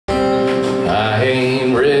I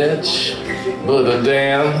ain't rich, but I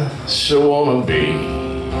damn sure wanna be.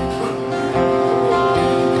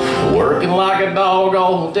 Working like a dog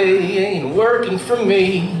all day ain't working for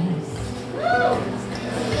me.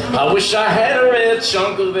 I wish I had a rich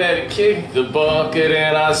uncle that'd kick the bucket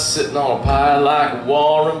and I was sitting on a pile like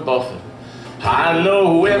Warren Buffett. I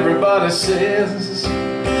know everybody says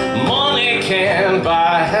money can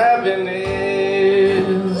buy happiness,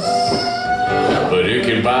 but it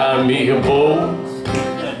can buy me a boat,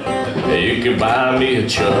 it can buy me a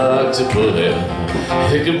truck to pull it,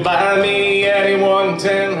 it can buy me any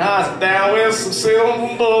 110 house down with some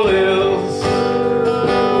silver bullets.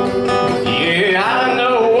 Yeah, I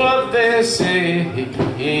know what they say,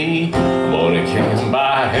 money can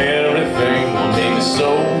buy everything, well maybe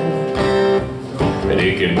so, but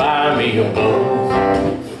it can buy me a boat.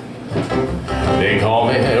 They call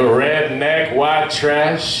me redneck, white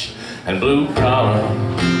trash, and blue collar.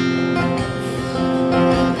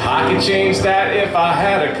 I could change that if I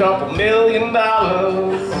had a couple $1 million.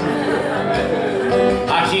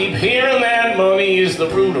 I keep hearing that money is the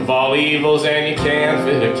root of all evils, and you can't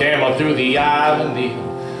fit a camel through the eye of a needle.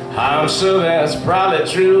 I'm sure that's probably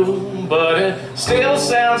true, but it still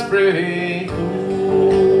sounds pretty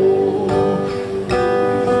cool.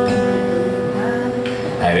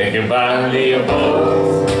 And it can buy me a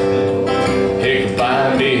boat, it can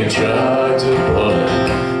buy me a truck to pull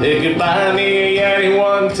it, it can buy me a Yeti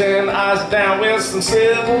 110 ice down with some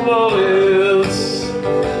silver bullets.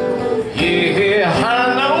 Yeah,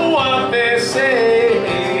 I know what they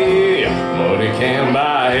say, money can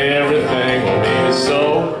buy everything, well maybe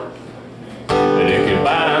so, but it can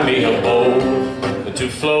buy me a boat to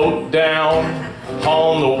float down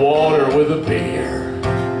on the water with a beer.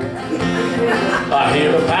 I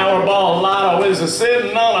hear the Powerball lotto is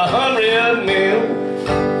sitting on 100 mil.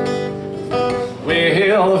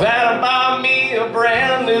 Well, that'll buy me a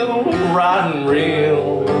brand new rod and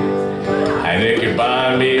reel, and it can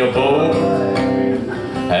buy me a boat,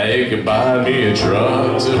 it can buy me a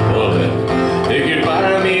truck to pull it, it can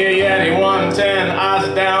buy me a Yeti 110 ice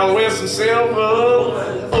down with some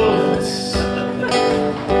silver bullets.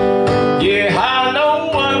 Yeah, I know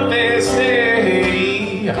what they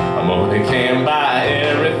say, money can buy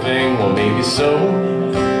everything, well maybe so,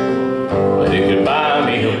 but it can buy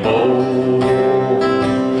me a boat.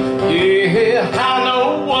 Yeah, I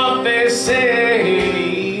know what they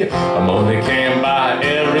say, money can buy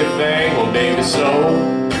everything, well maybe so,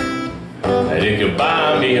 but it can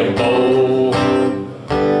buy me a boat,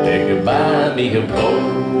 it can buy me a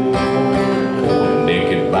boat, it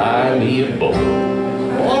can buy me a boat.